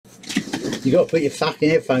You got to put your fucking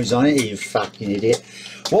headphones on, ain't you fucking idiot?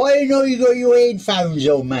 Why you know you got your headphones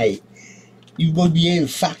on, mate? You won't be able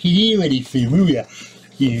to fucking hear anything, will you?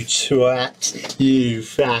 You twat. You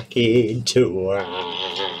fucking twat.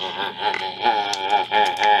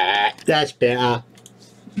 That's better.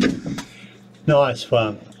 Nice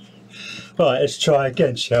one. Right, let's try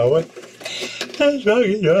again, shall we? I can't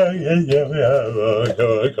believe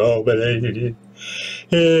it.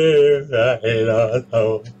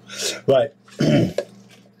 Right.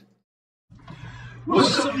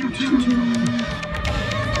 What's up, YouTube?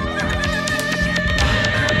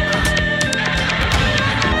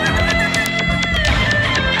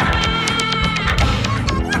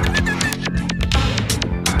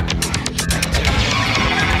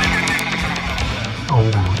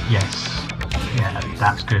 Oh, yes. Yeah,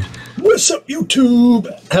 that's good. What's up, YouTube?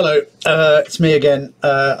 Hello, it's me again.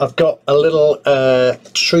 I've got a little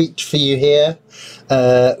treat for you here,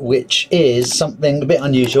 which is something a bit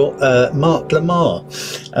unusual. Mark Lamarr.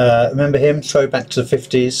 Remember him? Throwback to the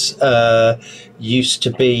 50s. Used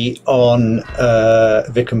to be on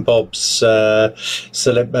Vic and Bob's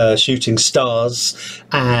Shooting Stars,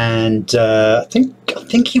 and I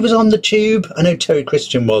think he was on the Tube. I know Terry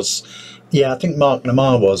Christian was. Yeah, I think Mark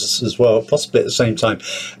Lamarr was as well, possibly at the same time.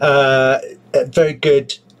 Very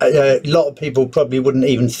good. A lot of people probably wouldn't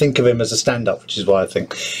even think of him as a stand-up, which is why I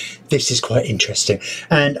think this is quite interesting.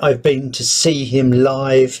 And I've been to see him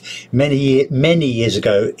live many years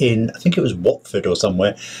ago in, I think it was Watford or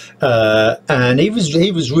somewhere, and he was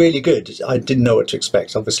really good. I didn't know what to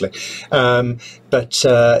expect, obviously, but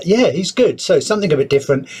yeah, he's good. So something a bit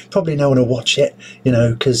different. Probably no one will watch it, you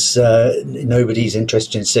know, because nobody's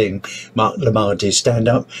interested in seeing Mark Lamarr do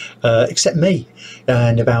stand-up except me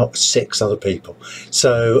and about 6 other people.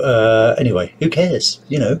 So anyway, who cares?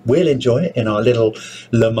 You know, we'll enjoy it in our little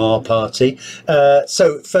Lamarr party.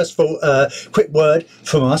 So first of all, quick word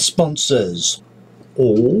from our sponsors.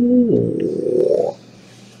 Oh.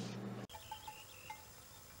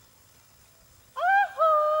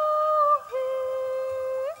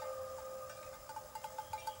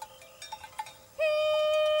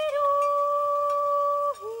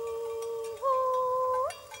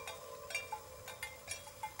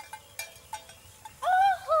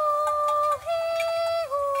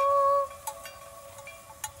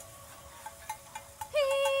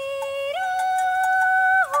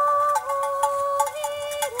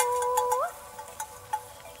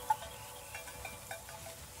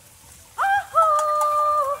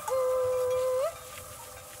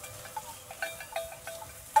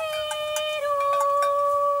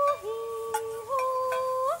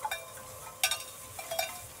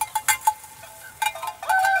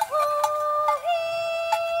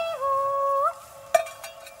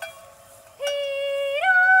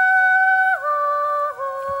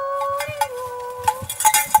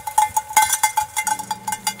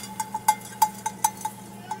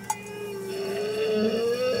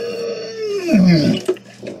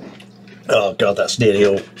 Oh God, that's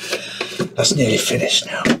nearly finished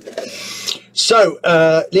now. So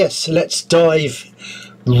yes, let's dive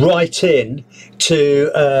right in to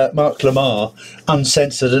Mark Lamarr,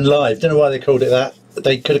 Uncensored and Live. Don't know why they called it that.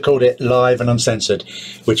 They could have called it Live and Uncensored,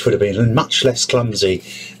 which would have been much less clumsy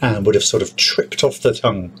and would have sort of tripped off the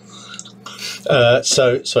tongue.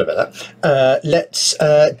 So sorry about that. Let's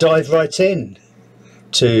dive right in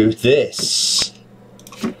to this.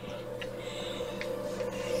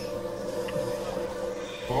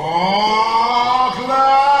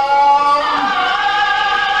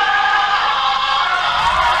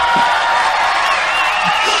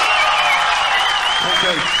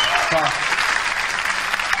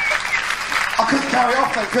 I couldn't carry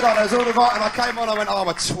off then, could I? There was all the right, and I came on, I went, oh, I'm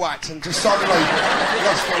a twat, and just suddenly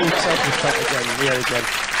lost all self-respect again.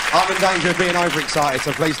 I'm in danger of being overexcited,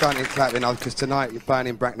 so please don't clap me now, because tonight you're playing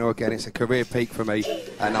in Bracknell again. It's a career peak for me,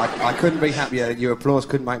 and I couldn't be happier. Your applause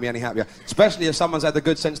couldn't make me any happier, especially if someone's had the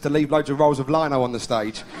good sense to leave loads of rolls of lino on the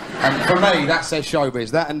stage. And for me, that says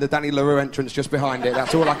showbiz. That and the Danny LaRue entrance just behind it.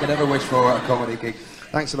 That's all I could ever wish for at a comedy gig.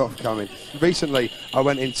 Thanks a lot for coming. Recently, I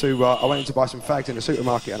went in to buy some fags in the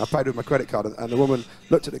supermarket, and I paid with my credit card, and the woman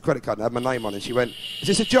looked at the credit card and had my name on it, and she went, "Is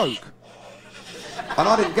this a joke?" And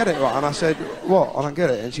I didn't get it right, and I said, "What? I don't get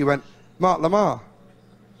it." And she went, "Mark Lamarr."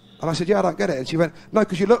 And I said, "Yeah, I don't get it." And she went, "No,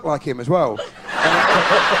 because you look like him as well."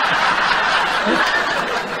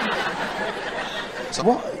 So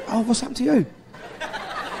what? Oh, what's happened to you?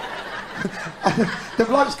 The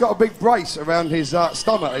bloke's got a big brace around his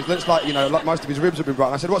stomach. It looks like, you know, like most of his ribs have been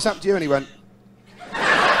broken. I said, "What's happened to you?" And he went,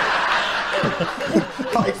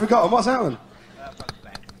 like he'd forgotten. What's happened?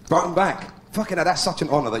 Broken back. Fucking hell, that's such an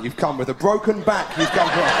honour that you've come with a broken back. You've come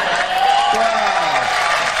for.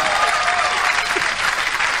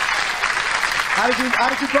 How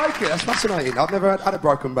did you break it? That's fascinating. I've never had a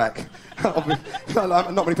broken back. Not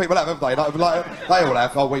many people have they? Like, they all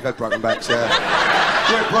have. Oh, we've had broken backs, yeah.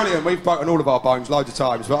 We're brilliant. We've broken all of our bones loads of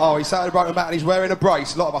times. But, he sat at a broken back and he's wearing a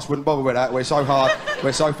brace. A lot of us wouldn't bother with that. We're so hard.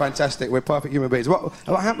 We're so fantastic. We're perfect human beings. What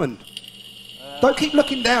happened? Don't keep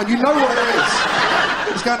looking down. You know what it is.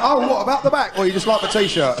 It's going, oh, what, about the back? Or you just like the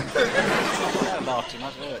T-shirt?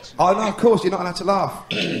 Oh, no, of course, you're not allowed to laugh.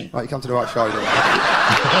 Right, you come to the right show.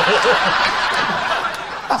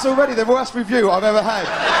 That's already the worst review I've ever had.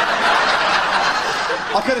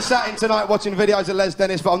 I could have sat in tonight watching videos of Les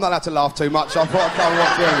Dennis, but I'm not allowed to laugh too much, so I thought I'd come and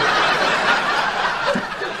watch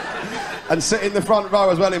him. And sit in the front row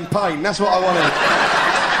as well in pain. That's what I wanted.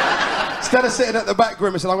 Instead of sitting at the back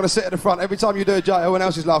grimacing, I'm going to sit at the front. Every time you do a joke, everyone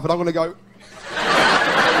else is laughing, I'm going to go...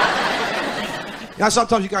 You know,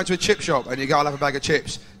 sometimes you go into a chip shop and you go, I'll have a bag of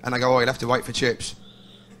chips, and they go, oh, you'll have to wait for chips.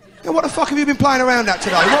 You know, what the fuck have you been playing around at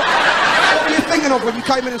today? What were you thinking of when you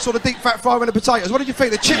came in and saw the deep fat fry with the potatoes? What did you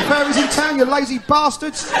think? The chip fairy's in town, you lazy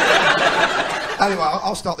bastards? Anyway,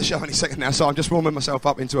 I'll start the show any second now, so I'm just warming myself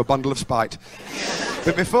up into a bundle of spite.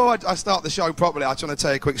 But before I start the show properly, I just want to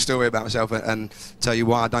tell you a quick story about myself and tell you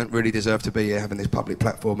why I don't really deserve to be here having this public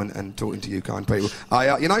platform and talking to you kind people.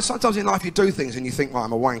 You know, sometimes in life you do things and you think, well,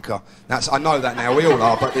 I'm a wanker. I know that now, we all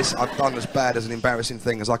are, but this I've done as bad as an embarrassing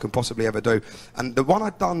thing as I can possibly ever do. And the one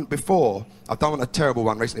I'd done before, I've done a terrible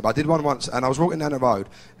one recently, but I did one once and I was walking down the road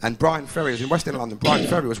and Brian Ferry was in West End London. Brian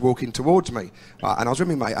Ferry was walking towards me and I was with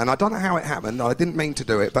my mate and I don't know how it happened. I didn't mean to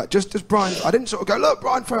do it, but just as I didn't sort of go, look,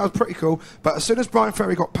 Brian Ferry, I was pretty cool, but as soon as Brian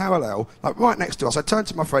Ferry got parallel, like right next to us, I turned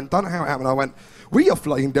to my friend, don't know how it happened, I went, we are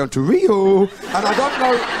flying down to Rio, and I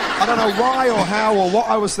don't know why or how or what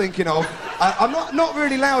I was thinking of. I'm not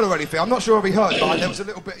really loud or anything, I'm not sure if he heard, but there was a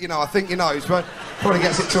little bit, you know, I think he knows, but probably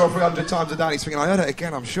gets it 200 or 300 times a day, and he's thinking, I heard it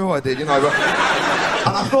again, I'm sure I did, you know, but...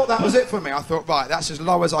 And I thought that was it for me. I thought, right, that's as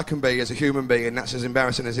low as I can be as a human being, and that's as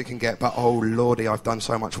embarrassing as it can get, but oh lordy, I've done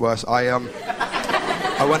so much worse. I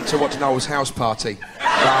went to watch Noel's house party.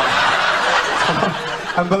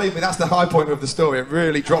 And believe me, that's the high point of the story. It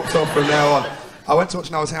really dropped off from now on. I went to watch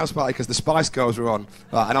Noel's house party because the Spice Girls were on.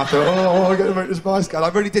 And I thought, oh, I'm going to make the Spice Girls. I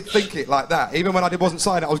really did think it like that. Even when I wasn't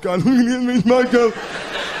saying it, I was going, my girl.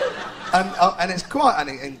 And it's quite an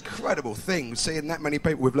incredible thing, seeing that many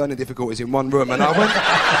people with learning difficulties in one room. And I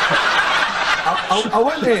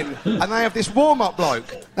went in, and they have this warm-up bloke.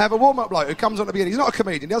 They have a warm-up bloke who comes on at the beginning. He's not a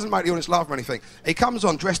comedian. He doesn't make the audience laugh or anything. He comes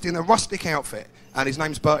on dressed in a rustic outfit, and his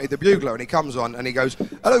name's Bertie the Bugler. And he comes on, and he goes,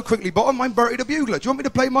 hello, Quickly Bottom, I'm Bertie the Bugler. Do you want me to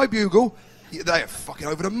play my bugle? They're fucking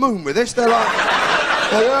over the moon with this. They're like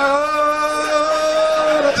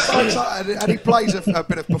oh, that's so exciting. And he plays a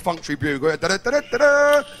bit of perfunctory bugle. They're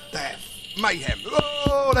mayhem.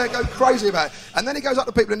 Oh, they go crazy about it. And then he goes up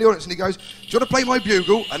to people in the audience and he goes, do you want to play my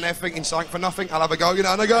bugle? And they're thinking something for nothing. I'll have a go, you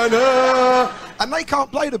know, and they go, no. And they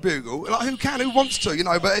can't play the bugle. Like, who can? Who wants to, you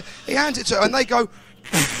know? But he hands it to her and they go...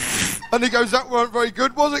 And he goes, that weren't very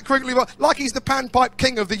good, was it, Quickly? Like he's the panpipe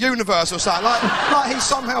king of the universe or something. Like he's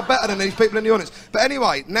somehow better than these people in the audience. But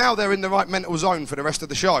anyway, now they're in the right mental zone for the rest of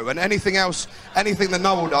the show. And anything that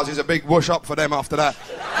Noel does is a big whoosh up for them after that.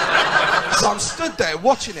 So I'm stood there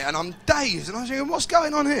watching it and I'm dazed. And I'm thinking, what's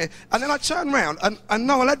going on here? And then I turn round and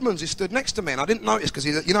Noel Edmonds is stood next to me. And I didn't notice because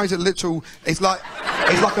he's a little... He's like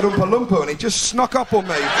an Oompa Loompa and he just snuck up on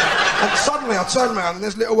me. And suddenly I turned around and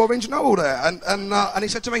there's little orange Noel there. And he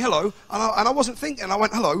said to me, hello. And I wasn't thinking, I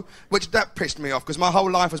went, hello, which that pissed me off, because my whole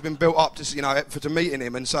life has been built up to, you know, to meeting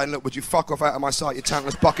him and saying, look, would you fuck off out of my sight, you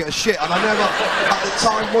talentless bucket of shit? And I never, at the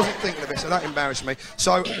time, wasn't thinking of it, so that embarrassed me.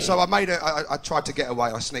 So I tried to get away,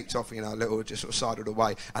 I sneaked off, you know, a little, just sort of sidled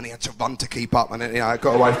away, and he had to run to keep up, and then, you know, I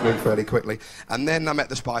got away from him fairly quickly. And then I met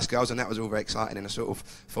the Spice Girls, and that was all very exciting, in a sort of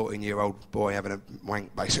 14-year-old boy having a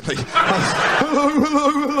wank, basically. Hello.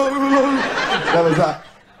 That was that.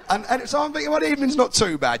 And so I'm thinking, well, the evening's not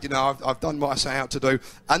too bad, you know, I've done what I set out to do.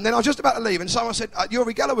 And then I was just about to leave, and someone said,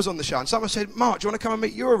 Yuri Geller was on the show, and someone said, Mark, do you want to come and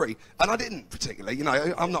meet Yuri? And I didn't particularly, you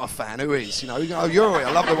know, I'm not a fan, who is? You know, Yuri,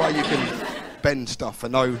 I love the way you can bend stuff for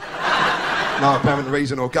no apparent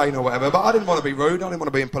reason or gain or whatever, but I didn't want to be rude, I didn't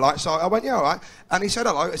want to be impolite, so I went, yeah, all right. And he said,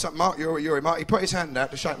 hello, it's like, Mark, Yuri, Mark. He put his hand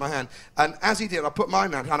out to shake my hand, and as he did, I put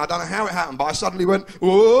mine out, and I don't know how it happened, but I suddenly went,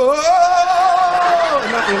 whoa!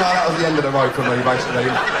 And that, you know, that was the end of the road for me, basically.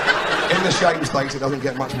 In the shame stakes, it doesn't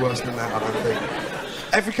get much worse than that, I don't think.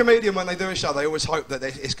 Every comedian, when they do a show, they always hope that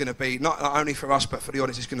it's going to be not only for us but for the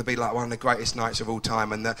audience. It's going to be like one of the greatest nights of all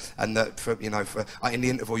time, and that for in the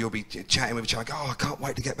interval you'll be chatting with each other. Oh, I can't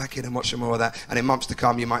wait to get back in and watch some more of that. And in months to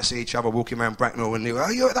come, you might see each other walking around Bracknell, and you go,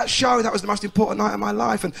 oh, you're at that show. That was the most important night of my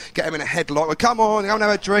life, and get them in a headlock. Well, come on, go and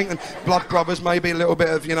have a drink, and blood brothers, maybe a little bit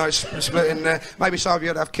of splitting. Maybe some of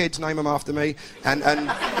you'd have kids, name them after me, and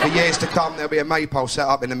for years to come, there'll be a maypole set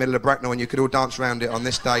up in the middle of Bracknell, and you could all dance around it on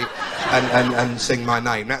this date and sing my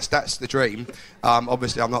name. That's the dream.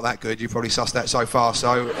 Obviously, I'm not that good. You've probably sussed that so far.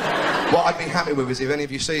 So, what I'd be happy with is if any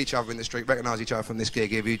of you see each other in the street, recognise each other from this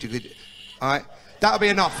gig. If you could, all right, that'll be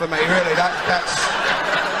enough for me. Really,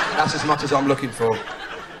 that's as much as I'm looking for.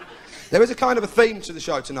 There is a kind of a theme to the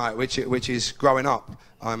show tonight, which is growing up.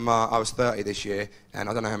 I was 30 this year, and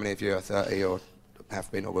I don't know how many of you are 30 or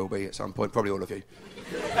have been or will be at some point. Probably all of you.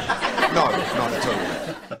 No, not at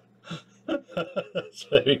all. That's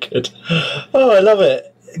very good. Oh, I love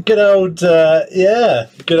it. Good old,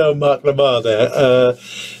 good old Mark Lamarr there.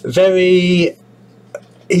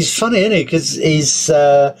 He's funny, isn't he? Because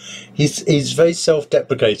he's very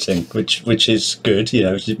self-deprecating, which is good.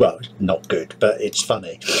 Well, not good, but it's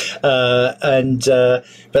funny. But at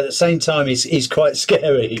the same time, he's quite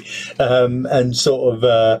scary and sort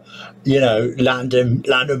of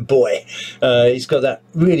London boy. He's got that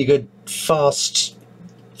really good fast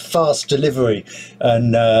delivery,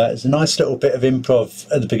 and it's a nice little bit of improv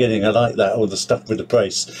at the beginning. I like that, all the stuff with the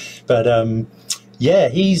brace. But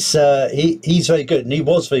he's very good, and he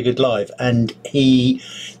was very good live. And the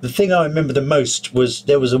thing I remember the most was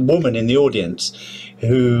there was a woman in the audience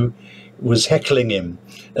who was heckling him,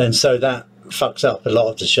 and so that fucks up a lot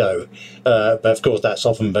of the show, but of course that's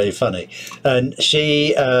often very funny. And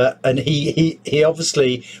he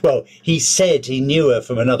obviously, well, he said he knew her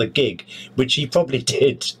from another gig, which he probably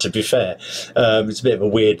did, to be fair. It's a bit of a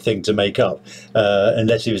weird thing to make up,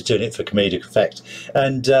 unless he was doing it for comedic effect.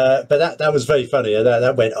 And but that was very funny.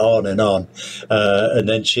 That went on, and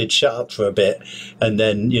then she'd shut up for a bit, and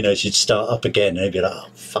then she'd start up again, and he'd be like, oh,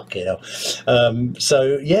 fuck it hell.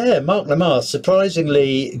 So yeah, Mark Lamarr,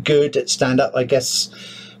 surprisingly good at stand-up. I guess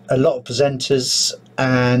a lot of presenters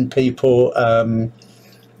and people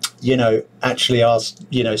actually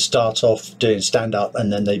start off doing stand-up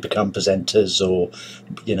and then they become presenters, or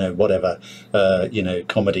whatever,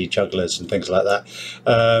 comedy jugglers and things like that.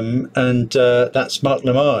 That's Mark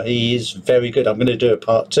Lamarr. He is very good. I'm going to do a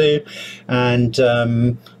part 2, and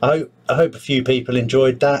I hope a few people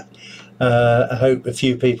enjoyed that. I hope a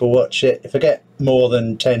few people watch it. If I get more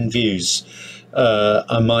than 10 views,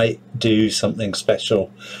 I might do something special.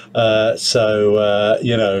 Up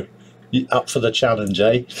for the challenge,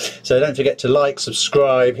 eh? So don't forget to like,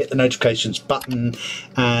 subscribe, hit the notifications button,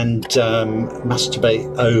 and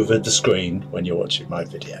masturbate over the screen when you're watching my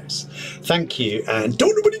videos. Thank you, and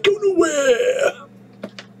don't nobody go nowhere.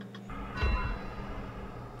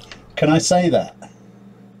 Can I say that?